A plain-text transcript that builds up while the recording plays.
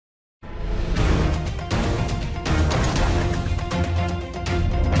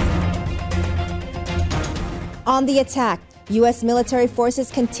On the attack, U.S. military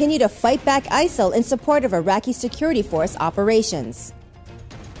forces continue to fight back ISIL in support of Iraqi Security Force operations.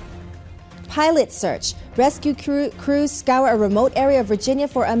 Pilot search. Rescue crews scour a remote area of Virginia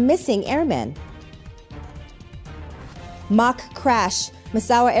for a missing airman. Mock crash.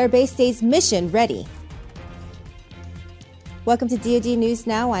 Misawa Air Base stays mission ready. Welcome to DoD News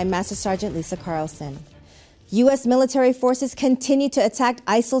Now. I'm Master Sergeant Lisa Carlson. U.S. military forces continue to attack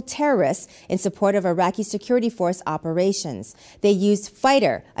ISIL terrorists in support of Iraqi Security Force operations. They used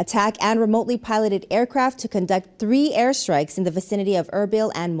fighter, attack, and remotely piloted aircraft to conduct 3 airstrikes in the vicinity of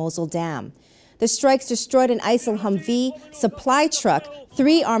Erbil and Mosul Dam. The strikes destroyed an ISIL Humvee, supply truck,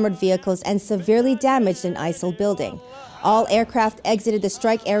 3 armored vehicles, and severely damaged an ISIL building. All aircraft exited the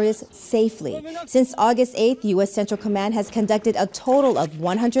strike areas safely. Since August 8th, U.S. Central Command has conducted a total of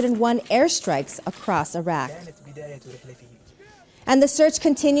 101 airstrikes across Iraq. And the search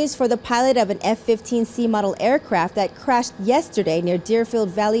continues for the pilot of an F-15C model aircraft that crashed yesterday near Deerfield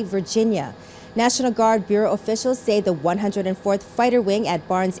Valley, Virginia. National Guard Bureau officials say the 104th Fighter Wing at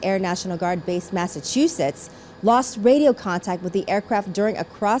Barnes Air National Guard Base, Massachusetts, lost radio contact with the aircraft during a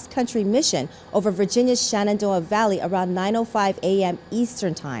cross-country mission over Virginia's Shenandoah Valley around 9:05 a.m.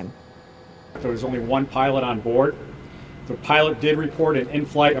 Eastern Time. There was only one pilot on board. The pilot did report an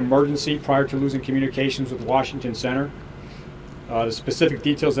in-flight emergency prior to losing communications with Washington Center. The specific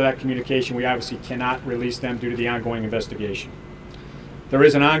details of that communication, we obviously cannot release them due to the ongoing investigation. There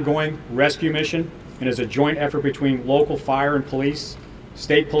is an ongoing rescue mission and is a joint effort between local fire and police,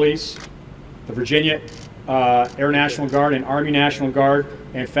 state police, the Virginia Air National Guard and Army National Guard,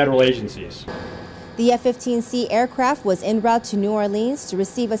 and federal agencies. The F-15C aircraft was en route to New Orleans to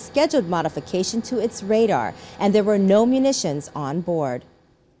receive a scheduled modification to its radar, and there were no munitions on board.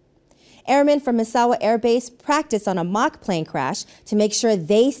 Airmen from Misawa Air Base practice on a mock plane crash to make sure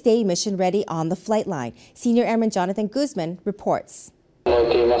they stay mission ready on the flight line. Senior Airman Jonathan Guzman reports.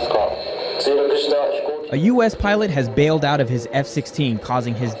 A U.S. pilot has bailed out of his F-16,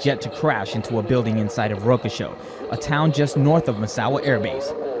 causing his jet to crash into a building inside of Rokusho, a town just north of Misawa Air Base.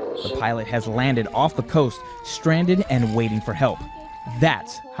 The pilot has landed off the coast, stranded and waiting for help.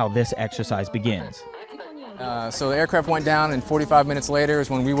 That's how this exercise begins. So the aircraft went down, and 45 minutes later is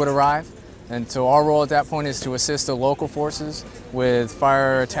when we would arrive. And so our role at that point is to assist the local forces with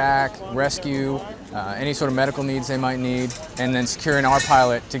fire, attack, rescue, any sort of medical needs they might need, and then securing our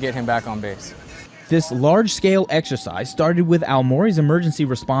pilot to get him back on base. This large-scale exercise started with Aomori's emergency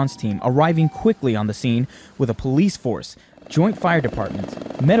response team arriving quickly on the scene with a police force, joint fire departments,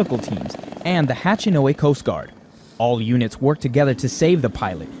 medical teams, and the Hachinohe Coast Guard. All units worked together to save the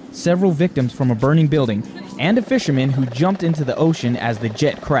pilot, several victims from a burning building, and a fisherman who jumped into the ocean as the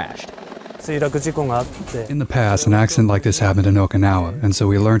jet crashed. In the past, an accident like this happened in Okinawa, and so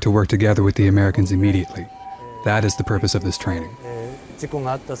we learned to work together with the Americans immediately. That is the purpose of this training.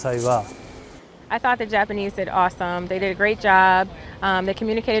 I thought the Japanese did awesome. They did a great job. They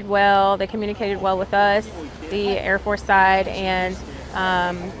communicated well. They communicated well with us, the Air Force side, and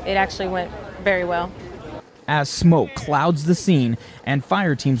it actually went very well. As smoke clouds the scene and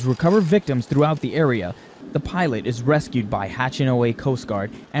fire teams recover victims throughout the area, the pilot is rescued by Hachinohe Coast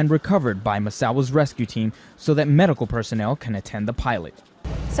Guard and recovered by Misawa's rescue team so that medical personnel can attend the pilot.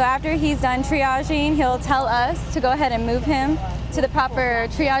 So after he's done triaging, he'll tell us to go ahead and move him to the proper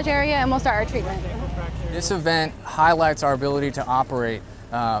triage area, and we'll start our treatment. This event highlights our ability to operate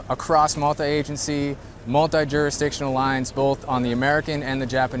across multi-agency, multi-jurisdictional lines, both on the American and the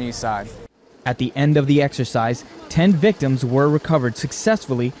Japanese side. At the end of the exercise, 10 victims were recovered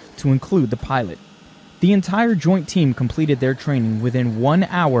successfully, to include the pilot. The entire joint team completed their training within 1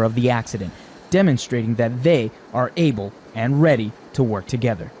 hour of the accident, demonstrating that they are able and ready to work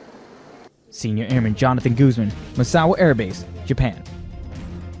together. Senior Airman Jonathan Guzman, Misawa Air Base, Japan.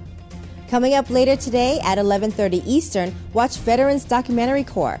 Coming up later today at 11:30 Eastern, watch Veterans Documentary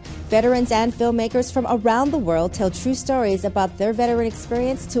Corps. Veterans and filmmakers from around the world tell true stories about their veteran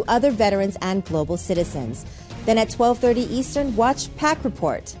experience to other veterans and global citizens. Then at 12:30 Eastern, watch PAC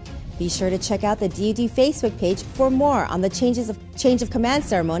Report. Be sure to check out the DoD Facebook page for more on the change of command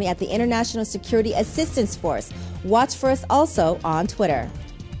ceremony at the International Security Assistance Force. Watch for us also on Twitter.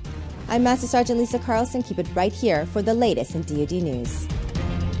 I'm Master Sergeant Lisa Carlson. Keep it right here for the latest in DoD News.